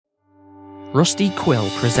Rusty Quill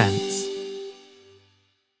presents.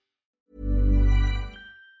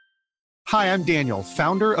 Hi, I'm Daniel,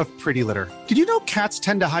 founder of Pretty Litter. Did you know cats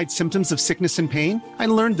tend to hide symptoms of sickness and pain? I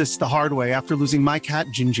learned this the hard way after losing my cat,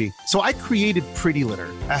 Gingy. So I created Pretty Litter,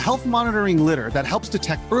 a health monitoring litter that helps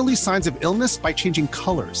detect early signs of illness by changing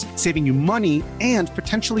colors, saving you money and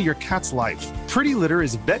potentially your cat's life. Pretty Litter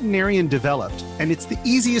is veterinarian developed, and it's the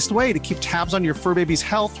easiest way to keep tabs on your fur baby's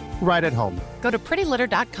health right at home. Go to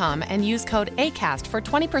prettylitter.com and use code ACAST for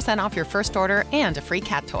 20% off your first order and a free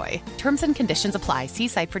cat toy. Terms and conditions apply. See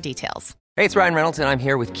site for details. Hey, it's Ryan Reynolds, and I'm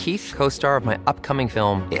here with Keith, co-star of my upcoming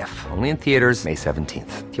film, If, only in theaters May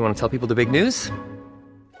 17th. Do you want to tell people the big news?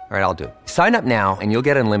 All right, I'll do it. Sign up now and you'll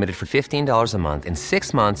get unlimited for $15 a month and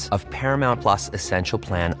 6 months of Paramount Plus Essential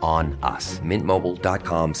Plan on us.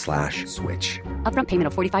 Mintmobile.com/switch. Upfront payment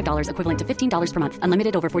of $45 equivalent to $15 per month.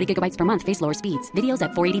 Unlimited over 40 gigabytes per month. Face lower speeds. Videos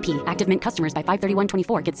at 480p. Active Mint customers by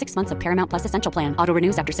 531.24 get 6 months of Paramount Plus Essential Plan. Auto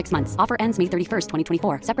renews after 6 months. Offer ends May 31st,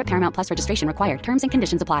 2024. Separate Paramount Plus registration required. Terms and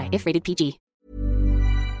conditions apply if rated PG.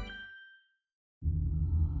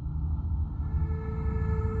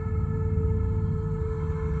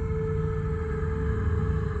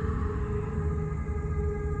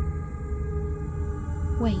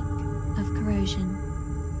 Wake of corrosion.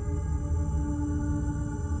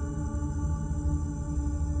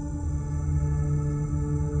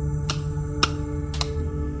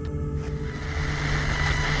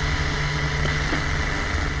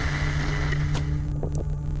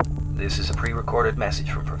 This is a pre-recorded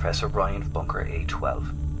message from Professor Brian of Bunker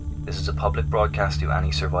A12. This is a public broadcast to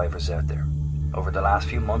any survivors out there. Over the last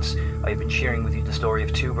few months, I have been sharing with you the story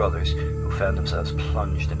of two brothers who found themselves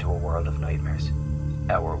plunged into a world of nightmares.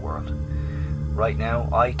 Our world. Right now,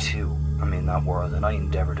 I too am in that world, and I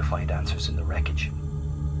endeavour to find answers in the wreckage.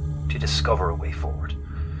 To discover a way forward.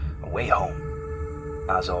 A way home.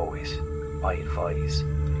 As always, I advise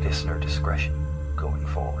listener discretion going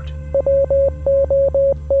forward.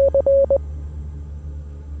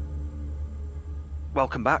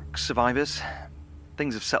 Welcome back, survivors.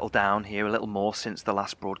 Things have settled down here a little more since the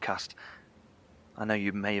last broadcast. I know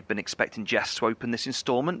you may have been expecting Jess to open this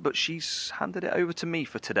instalment, but she's handed it over to me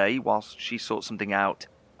for today whilst she sorts something out.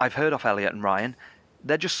 I've heard off Elliot and Ryan.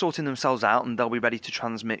 They're just sorting themselves out and they'll be ready to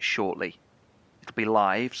transmit shortly. It'll be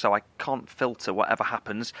live, so I can't filter whatever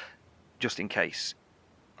happens, just in case.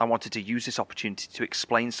 I wanted to use this opportunity to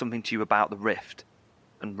explain something to you about the rift,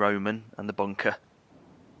 and Roman and the bunker.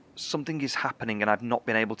 Something is happening and I've not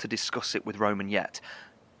been able to discuss it with Roman yet,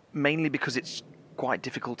 mainly because it's quite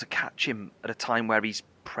difficult to catch him at a time where he's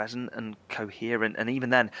present and coherent, and even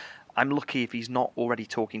then, I'm lucky if he's not already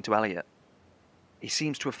talking to Elliot. He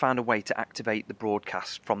seems to have found a way to activate the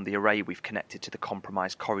broadcast from the array we've connected to the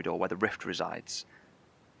compromised corridor where the rift resides.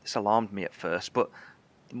 This alarmed me at first, but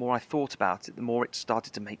the more I thought about it, the more it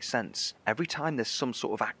started to make sense. Every time there's some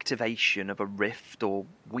sort of activation of a rift or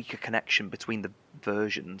weaker connection between the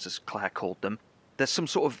versions, as Claire called them, there's some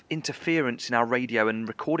sort of interference in our radio and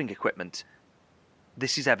recording equipment.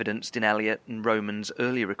 This is evidenced in Elliot and Roman's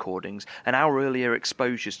earlier recordings and our earlier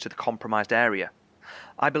exposures to the compromised area.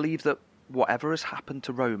 I believe that whatever has happened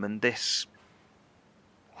to Roman, this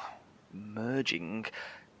merging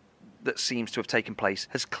that seems to have taken place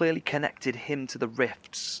has clearly connected him to the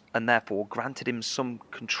rifts and therefore granted him some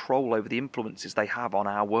control over the influences they have on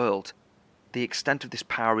our world. The extent of this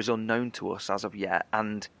power is unknown to us as of yet,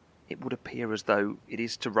 and it would appear as though it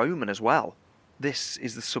is to Roman as well. This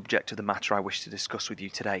is the subject of the matter I wish to discuss with you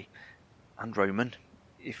today. And Roman,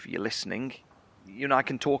 if you're listening, you and I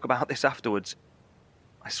can talk about this afterwards.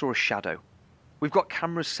 I saw a shadow. We've got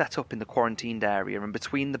cameras set up in the quarantined area, and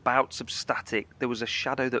between the bouts of static, there was a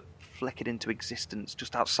shadow that flickered into existence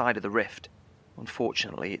just outside of the rift.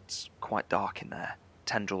 Unfortunately, it's quite dark in there,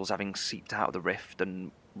 tendrils having seeped out of the rift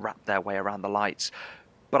and wrapped their way around the lights.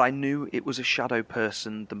 But I knew it was a shadow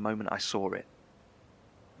person the moment I saw it.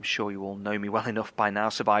 I'm sure you all know me well enough by now,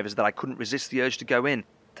 survivors, that I couldn't resist the urge to go in,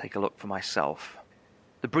 take a look for myself.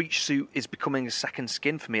 The breach suit is becoming a second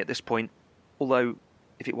skin for me at this point, although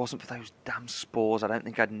if it wasn't for those damn spores, I don't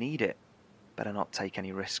think I'd need it. Better not take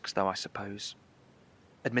any risks, though, I suppose.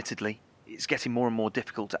 Admittedly, it's getting more and more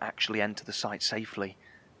difficult to actually enter the site safely.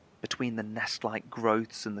 Between the nest-like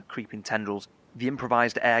growths and the creeping tendrils, the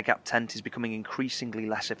improvised air-gap tent is becoming increasingly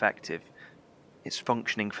less effective. It's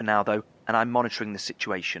functioning for now, though, and I'm monitoring the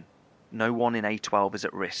situation. No one in A12 is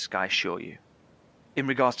at risk, I assure you. In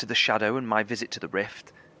regards to the shadow and my visit to the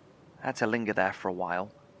rift, I had to linger there for a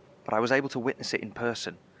while, but I was able to witness it in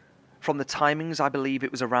person. From the timings, I believe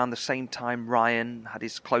it was around the same time Ryan had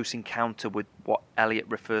his close encounter with what Elliot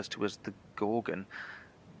refers to as the Gorgon.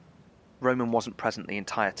 Roman wasn't present the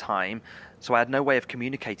entire time, so I had no way of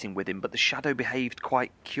communicating with him, but the shadow behaved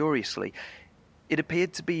quite curiously. It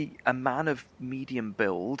appeared to be a man of medium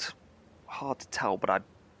build. Hard to tell, but I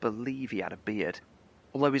believe he had a beard.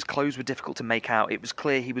 Although his clothes were difficult to make out, it was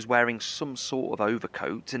clear he was wearing some sort of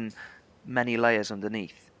overcoat and many layers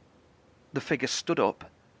underneath. The figure stood up,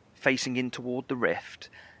 facing in toward the rift,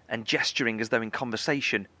 and gesturing as though in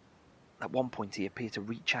conversation. At one point he appeared to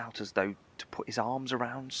reach out as though to put his arms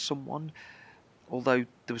around someone, although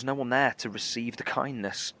there was no one there to receive the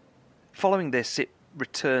kindness. Following this, it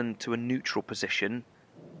returned to a neutral position,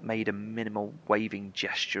 made a minimal waving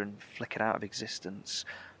gesture and flickered out of existence.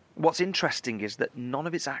 What's interesting is that none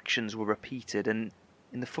of its actions were repeated, and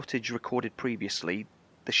in the footage recorded previously,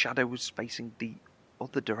 the shadow was facing the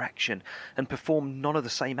other direction and performed none of the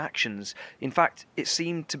same actions. In fact, it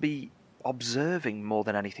seemed to be observing more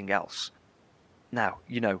than anything else. Now,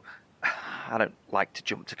 I don't like to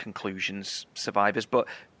jump to conclusions, survivors, but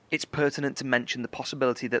it's pertinent to mention the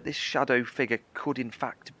possibility that this shadow figure could in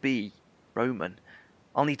fact be Roman.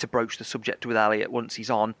 I'll need to broach the subject with Elliot once he's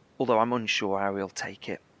on, although I'm unsure how he'll take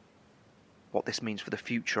it. What this means for the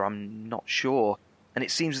future, I'm not sure, and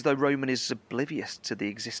it seems as though Roman is oblivious to the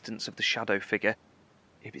existence of the shadow figure.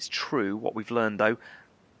 If it's true, what we've learned, though,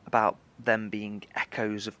 about them being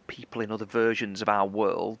echoes of people in other versions of our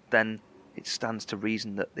world, then it stands to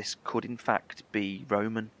reason that this could in fact be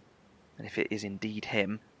Roman. And if it is indeed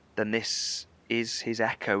him, then this is his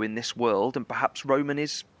echo in this world, and perhaps Roman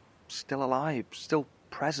is still alive, still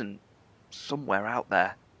present, somewhere out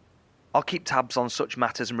there. I'll keep tabs on such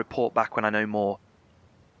matters and report back when I know more.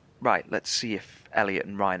 Right, let's see if Elliot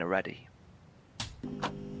and Ryan are ready.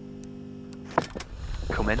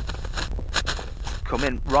 Come in. Come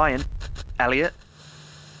in. Ryan, Elliot,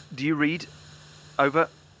 do you read? Over.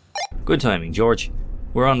 Good timing, George.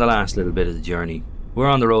 We're on the last little bit of the journey. We're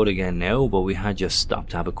on the road again now, but we had just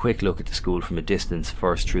stopped to have a quick look at the school from a distance,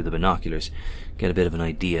 first through the binoculars, get a bit of an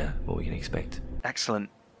idea what we can expect. Excellent.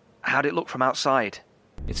 How'd it look from outside?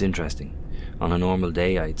 It's interesting. On a normal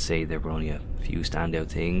day, I'd say there were only a few standout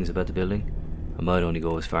things about the building. I might only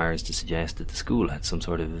go as far as to suggest that the school had some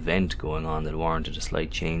sort of event going on that warranted a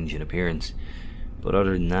slight change in appearance. But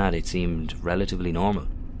other than that, it seemed relatively normal.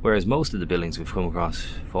 Whereas most of the buildings we've come across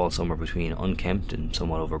fall somewhere between unkempt and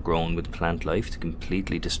somewhat overgrown with plant life to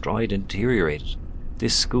completely destroyed and deteriorated.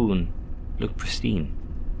 This school looked pristine.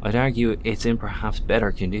 I'd argue it's in perhaps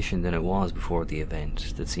better condition than it was before the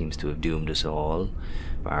event that seems to have doomed us all,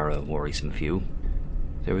 bar a worrisome few.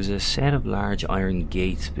 There was a set of large iron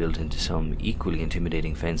gates built into some equally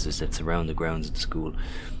intimidating fences that surround the grounds of the school.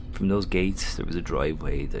 From those gates there was a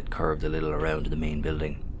driveway that curved a little around the main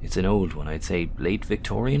building. It's an old one, I'd say late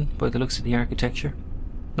Victorian by the looks of the architecture.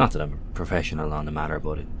 Not that I'm a professional on the matter,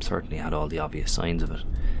 but it certainly had all the obvious signs of it.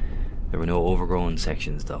 There were no overgrown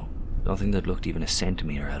sections though, nothing that looked even a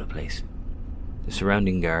centimetre out of place. The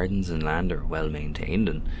surrounding gardens and land are well maintained,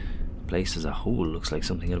 and the place as a whole looks like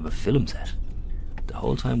something out of a film set. The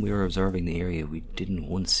whole time we were observing the area, we didn't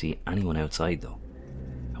once see anyone outside though.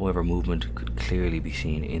 However, movement could clearly be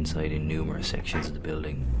seen inside in numerous sections of the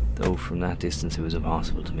building, though from that distance it was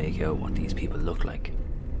impossible to make out what these people looked like.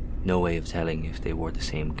 No way of telling if they wore the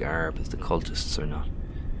same garb as the cultists or not.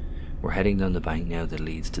 We're heading down the bank now that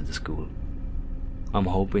leads to the school. I'm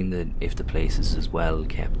hoping that if the place is as well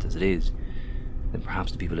kept as it is, then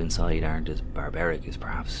perhaps the people inside aren't as barbaric as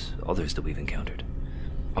perhaps others that we've encountered.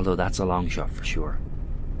 Although that's a long shot for sure.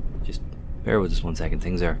 Just bear with us 1 second,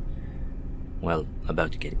 things are, well,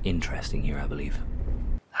 about to get interesting here, I believe.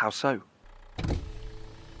 How so?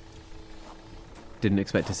 Didn't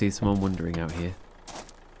expect to see someone wandering out here.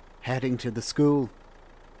 Heading to the school.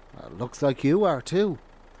 Looks like you are too.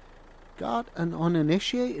 Got an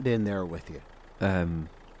uninitiated in there with you.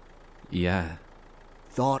 Yeah.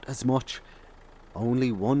 Thought as much.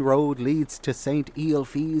 Only one road leads to St.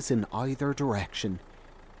 Eilfies in either direction.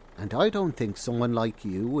 And I don't think someone like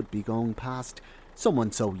you would be going past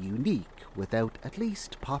someone so unique without at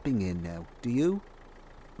least popping in now, do you?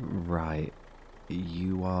 Right.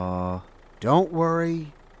 You are... Don't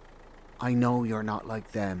worry. I know you're not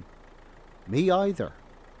like them. Me either.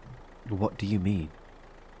 What do you mean?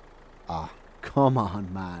 Ah, come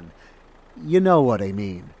on, man. You know what I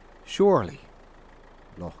mean, surely.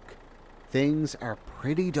 Look, things are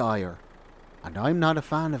pretty dire, and I'm not a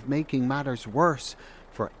fan of making matters worse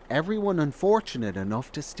for everyone unfortunate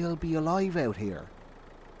enough to still be alive out here.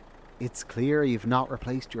 It's clear you've not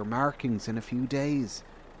replaced your markings in a few days.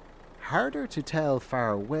 Harder to tell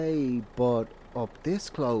far away, but up this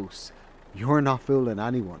close, you're not fooling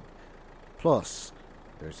anyone. Plus,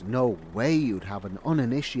 there's no way you'd have an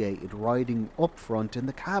uninitiated riding up front in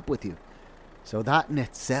the cab with you. So that in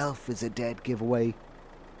itself is a dead giveaway.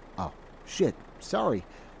 Oh, shit, sorry.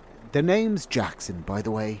 The name's Jackson, by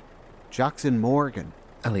the way. Jackson Morgan.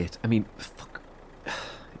 Elliot, I mean, fuck.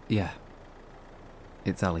 Yeah.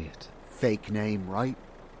 It's Elliot. Fake name, right?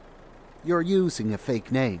 You're using a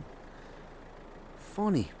fake name.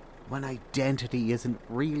 Funny, when identity isn't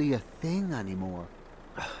really a thing anymore.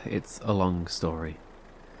 It's a long story.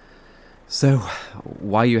 So,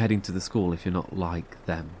 why are you heading to the school if you're not like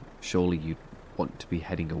them? Surely you'd want to be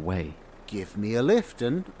heading away. Give me a lift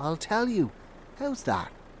and I'll tell you. How's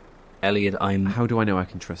that? Elliot, How do I know I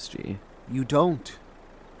can trust you? You don't.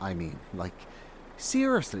 I mean, like,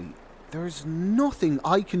 seriously, there's nothing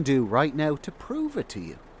I can do right now to prove it to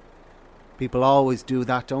you. People always do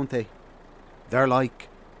that, don't they? They're like,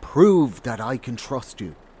 prove that I can trust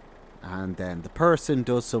you. And then the person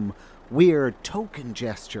does some weird token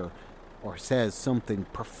gesture or says something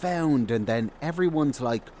profound, and then everyone's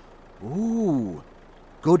like, ooh,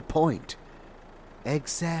 good point.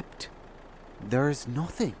 Except there's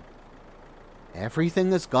nothing.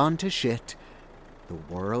 Everything has gone to shit.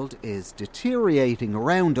 The world is deteriorating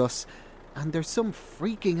around us, and there's some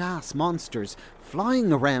freaking ass monsters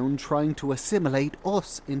flying around trying to assimilate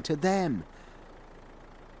us into them.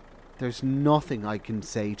 There's nothing I can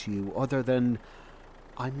say to you other than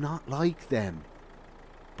I'm not like them.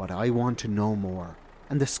 But I want to know more,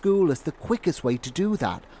 and the school is the quickest way to do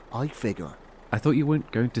that, I figure. I thought you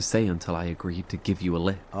weren't going to say until I agreed to give you a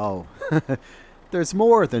lift. Oh, there's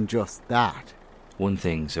more than just that. one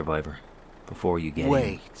thing, Survivor, before you get in.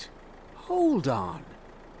 Wait, hold on.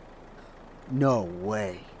 No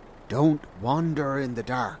way. Don't wander in the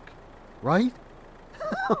dark, right?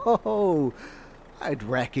 Oh, I'd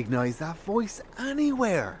recognize that voice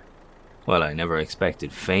anywhere. Well, I never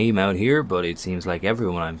expected fame out here, but it seems like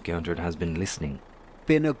everyone I've encountered has been listening.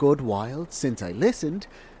 Been a good while since I listened,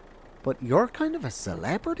 but you're kind of a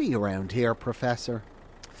celebrity around here, Professor.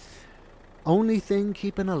 Only thing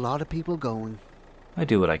keeping a lot of people going. I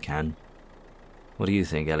do what I can. What do you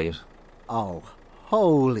think, Elliot? Oh,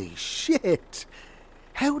 holy shit!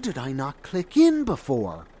 How did I not click in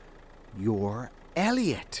before? You're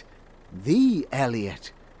Elliot. The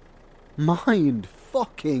Elliot. Mind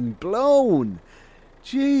fucking blown.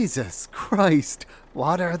 Jesus Christ,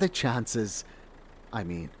 what are the chances? I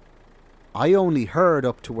mean, I only heard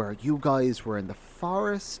up to where you guys were in the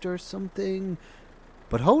forest or something.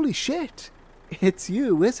 But holy shit, it's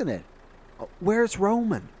you, isn't it? Where's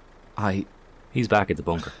Roman? He's back at the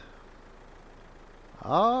bunker.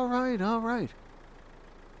 All right.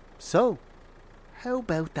 So, how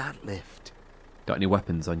about that lift? Got any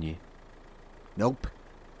weapons on you? Nope.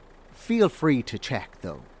 Feel free to check,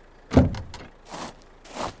 though.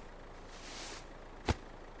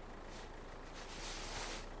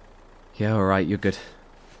 Yeah, alright, you're good.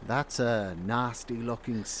 That's a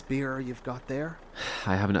nasty-looking spear you've got there.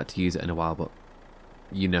 I haven't had to use it in a while, but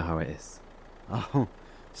you know how it is. Oh,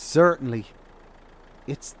 certainly.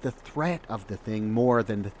 It's the threat of the thing more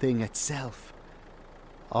than the thing itself.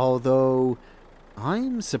 Although,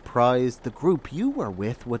 I'm surprised the group you were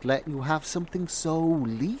with would let you have something so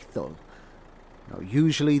lethal. Now,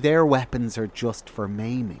 usually their weapons are just for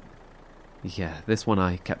maiming. Yeah, this one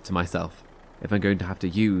I kept to myself. If I'm going to have to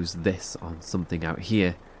use this on something out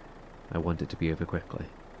here, I want it to be over quickly.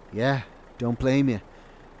 Yeah, don't blame you.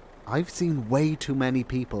 I've seen way too many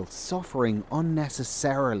people suffering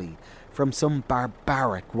unnecessarily from some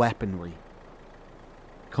barbaric weaponry.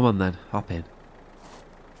 Come on then, hop in.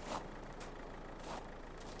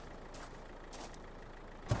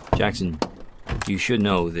 Jackson, you should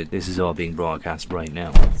know that this is all being broadcast right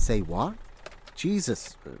now. Say what?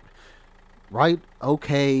 Jesus. Right,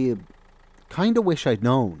 okay. Kinda wish I'd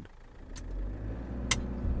known.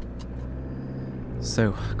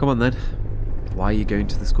 So, come on then. Why are you going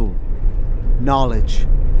to the school? Knowledge.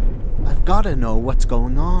 I've gotta know what's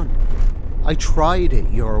going on. I tried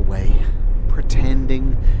it your way.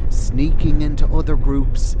 Pretending, sneaking into other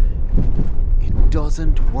groups. It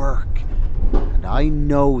doesn't work. And I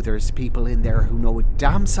know there's people in there who know a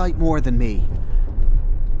damn sight more than me.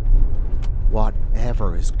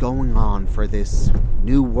 Whatever is going on for this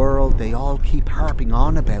new world they all keep harping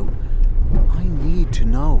on about, I need to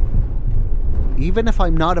know. Even if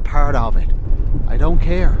I'm not a part of it, I don't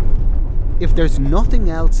care. If there's nothing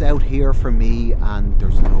else out here for me and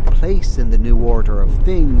there's no place in the new order of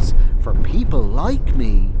things for people like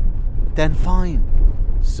me, then fine.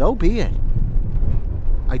 So be it.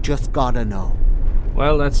 I just gotta know.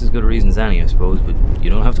 Well, that's as good a reason as any, I suppose, but you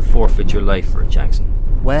don't have to forfeit your life for it,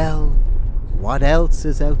 Jackson. Well, what else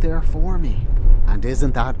is out there for me? And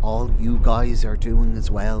isn't that all you guys are doing as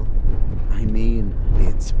well? I mean,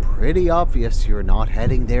 it's pretty obvious you're not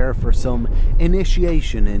heading there for some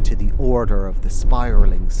initiation into the Order of the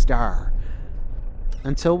Spiraling Star.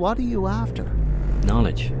 And so what are you after?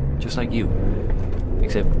 Knowledge, just like you.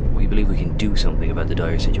 Except we believe we can do something about the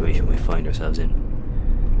dire situation we find ourselves in.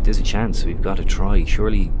 If there's a chance, we've got to try.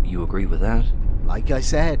 Surely you agree with that? Like I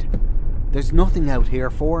said, there's nothing out here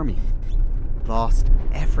for me. Lost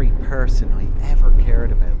every person I ever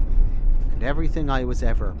cared about. And everything I was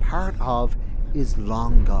ever a part of is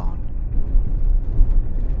long gone.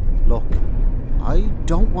 Look, I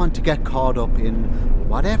don't want to get caught up in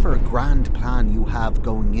whatever grand plan you have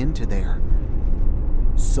going into there.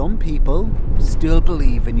 Some people still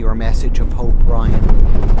believe in your message of hope, Ryan.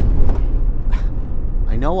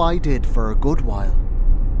 I know I did for a good while.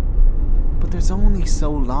 But there's only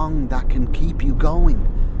so long that can keep you going.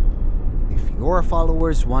 If your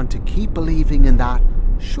followers want to keep believing in that,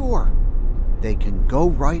 sure, they can go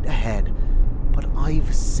right ahead. But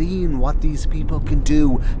I've seen what these people can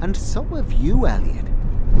do, and so have you, Elliot.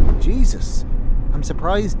 Jesus, I'm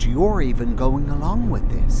surprised you're even going along with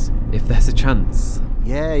this. If there's a chance.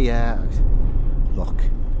 Yeah. Look,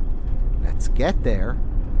 let's get there,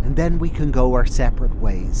 and then we can go our separate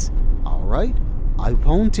ways, alright? I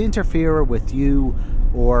won't interfere with you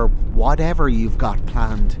or whatever you've got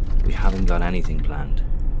planned. We haven't got anything planned.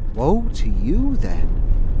 Woe to you, then.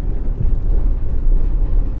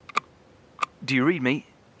 Do you read me?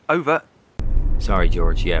 Over. Sorry,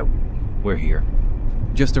 George, yeah, we're here.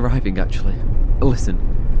 Just arriving, actually. Listen,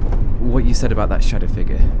 what you said about that shadow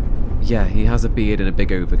figure. Yeah, he has a beard and a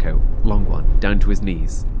big overcoat. Long one, down to his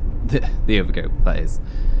knees. The overcoat, that is.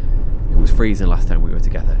 It was freezing last time we were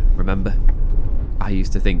together, remember? I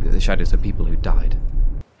used to think that the shadows were people who died.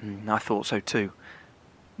 I thought so too.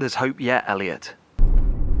 There's hope yet, Elliot.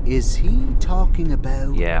 Is he talking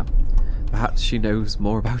about... Yeah. Perhaps she knows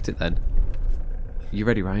more about it then. You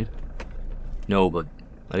ready, Ryan? No, but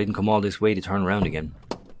I didn't come all this way to turn around again.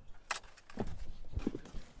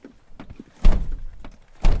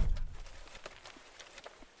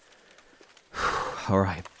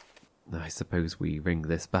 Alright. I suppose we ring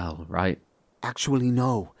this bell, right? Actually,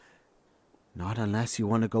 no. Not unless you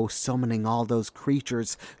want to go summoning all those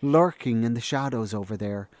creatures lurking in the shadows over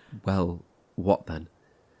there. Well, what then?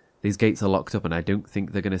 These gates are locked up and I don't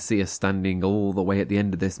think they're going to see us standing all the way at the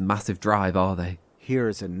end of this massive drive, are they?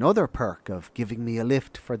 Here's another perk of giving me a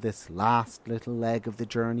lift for this last little leg of the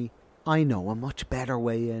journey. I know a much better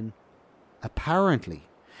way in. Apparently,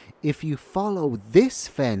 if you follow this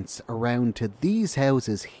fence around to these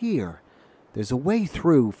houses here, there's a way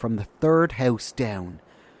through from the third house down.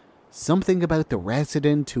 Something about the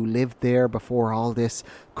resident who lived there before all this,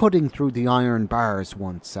 cutting through the iron bars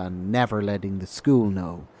once and never letting the school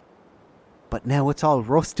know. But now it's all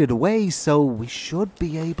rusted away, so we should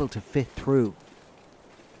be able to fit through.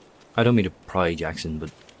 I don't mean to pry, Jackson,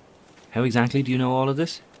 but how exactly do you know all of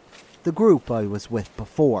this? The group I was with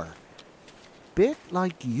before. Bit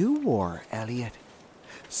like you were, Elliot.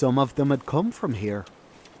 Some of them had come from here.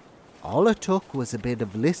 All it took was a bit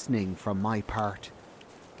of listening from my part.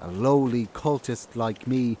 A lowly cultist like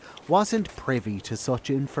me wasn't privy to such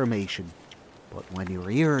information. But when your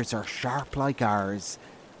ears are sharp like ours,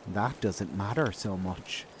 that doesn't matter so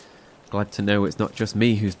much. Glad to know it's not just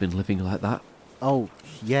me who's been living like that. Oh,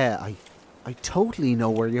 yeah, I totally know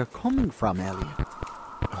where you're coming from, Elliot.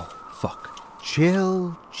 Oh, fuck.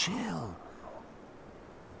 Chill.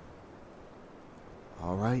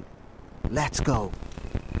 Alright, let's go.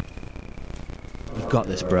 You've got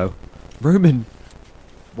this, bro. Roman!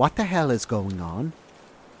 What the hell is going on?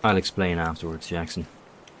 I'll explain afterwards, Jackson.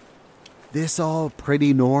 This all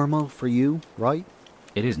pretty normal for you, right?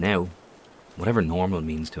 It is now. Whatever normal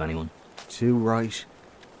means to anyone. Too right.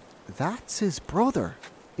 That's his brother,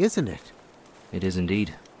 isn't it? It is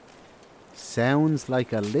indeed. Sounds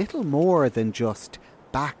like a little more than just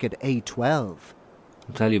back at A12.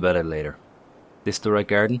 I'll tell you about it later. This the right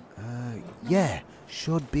garden? Yeah,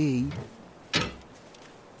 should be.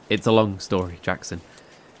 It's a long story, Jackson.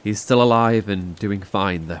 He's still alive and doing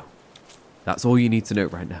fine, though. That's all you need to know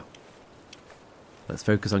right now. Let's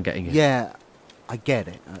focus on getting in. Yeah, I get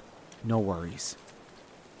it. No worries.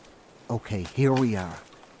 Okay, here we are.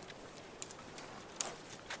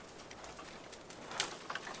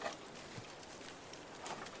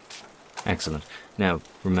 Excellent. Now,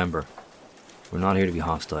 remember, we're not here to be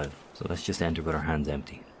hostile, so let's just enter with our hands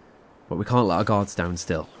empty. But we can't let our guards down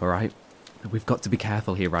still, alright? We've got to be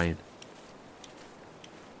careful here, Ryan.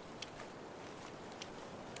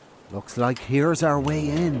 Looks like here's our way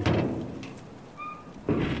in.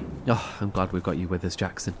 Oh, I'm glad we've got you with us,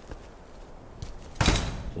 Jackson.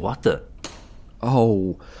 What the?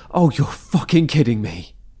 Oh, you're fucking kidding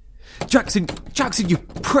me. Jackson, you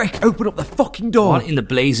prick, open up the fucking door. What in the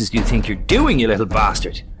blazes do you think you're doing, you little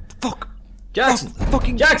bastard? Fuck. Jackson!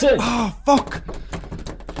 Fucking Jackson! Oh, fuck.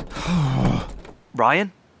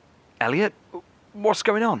 Ryan? Elliot? What's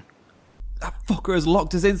going on? That fucker has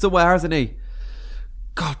locked us in somewhere, hasn't he?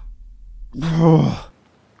 God.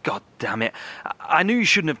 God damn it. I knew you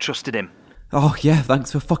shouldn't have trusted him. Oh, yeah,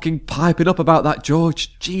 thanks for fucking piping up about that,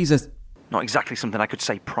 George. Jesus. Not exactly something I could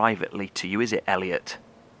say privately to you, is it, Elliot?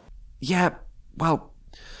 Yeah, well...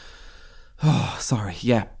 Oh, sorry,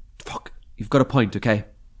 yeah. Fuck, you've got a point, okay?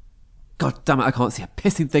 God damn it, I can't see a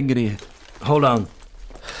pissing thing in here. Hold on.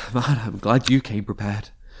 Man, I'm glad you came prepared.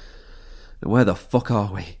 And where the fuck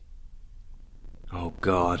are we? Oh,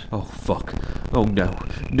 God. Oh, fuck. Oh, no.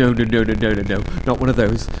 No. Not one of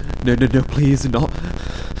those. No, please, not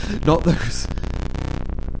those.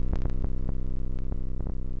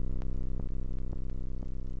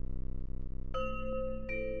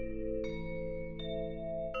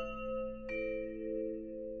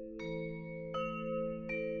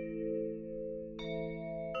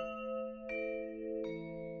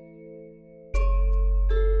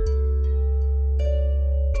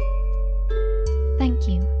 Thank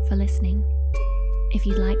you for listening. If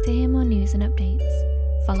you'd like to hear more news and updates,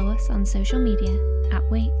 follow us on social media at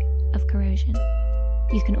Wake of Corrosion.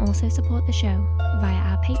 You can also support the show via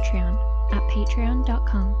our Patreon at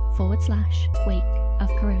patreon.com/Wake of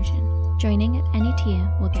Corrosion. Joining at any tier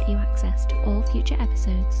will get you access to all future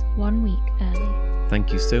episodes 1 week early.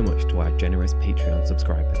 Thank you so much to our generous Patreon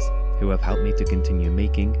subscribers who have helped me to continue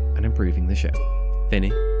making and improving the show.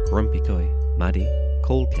 Finny, Grumpy Coy, Maddie,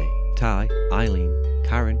 Cold K, Ty, Eileen,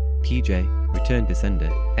 Karen, PJ, Return Descender,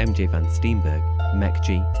 MJ Van Steenberg, Mech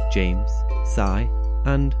G, James, Sai,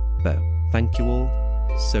 and Bo. Thank you all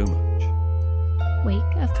so much.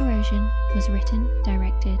 Wake of Corrosion was written,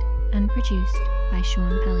 directed, and produced by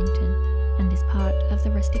Sean Pellington and is part of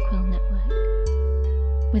the Rusty Quill Network.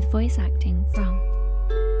 With voice acting from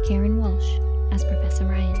Kieran Walsh as Professor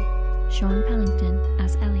Ryan, Sean Pellington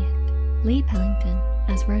as Elliot, Lee Pellington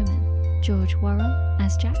as Roman, George Worrell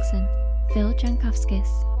as Jackson, Phil Jankowskis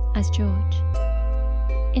as George.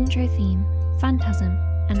 Intro theme, Phantasm,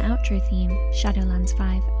 and outro theme, Shadowlands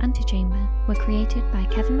 5 Antechamber, were created by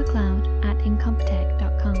Kevin MacLeod at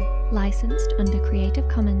incompetech.com, licensed under Creative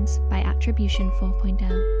Commons by Attribution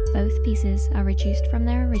 4.0. Both pieces are reduced from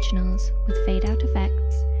their originals with fade-out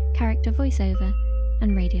effects, character voiceover,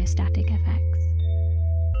 and radio static effects.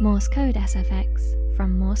 Morse Code SFX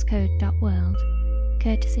from morsecode.world,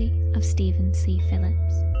 courtesy of Stephen C.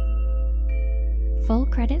 Phillips. Full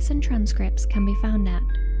credits and transcripts can be found at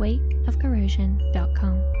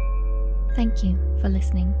wakeofcorrosion.com. Thank you for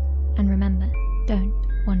listening, and remember, don't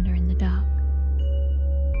wander in the dark.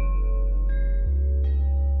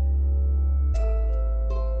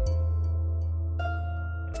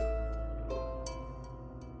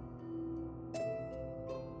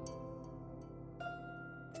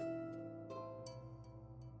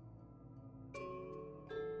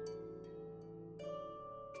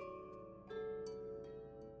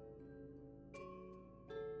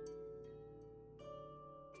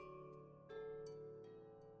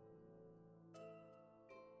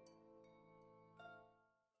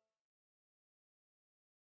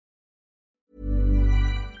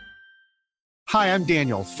 Hi, I'm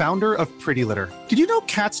Daniel, founder of Pretty Litter. Did you know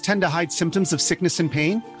cats tend to hide symptoms of sickness and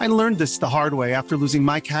pain? I learned this the hard way after losing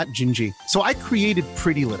my cat, Gingy. So I created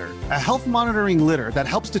Pretty Litter, a health monitoring litter that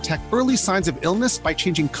helps detect early signs of illness by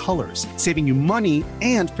changing colors, saving you money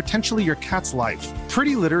and potentially your cat's life.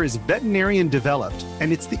 Pretty Litter is veterinarian developed,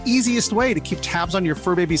 and it's the easiest way to keep tabs on your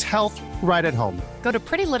fur baby's health right at home. Go to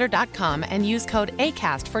prettylitter.com and use code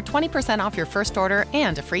ACAST for 20% off your first order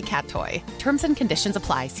and a free cat toy. Terms and conditions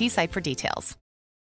apply. See site for details.